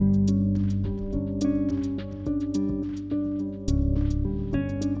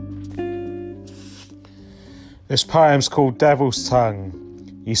This poem's called Devil's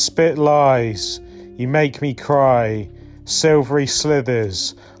Tongue. You spit lies, you make me cry, silvery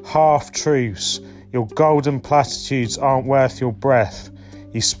slithers, half-truths, your golden platitudes aren't worth your breath.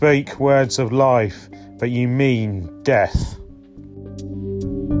 You speak words of life, but you mean death.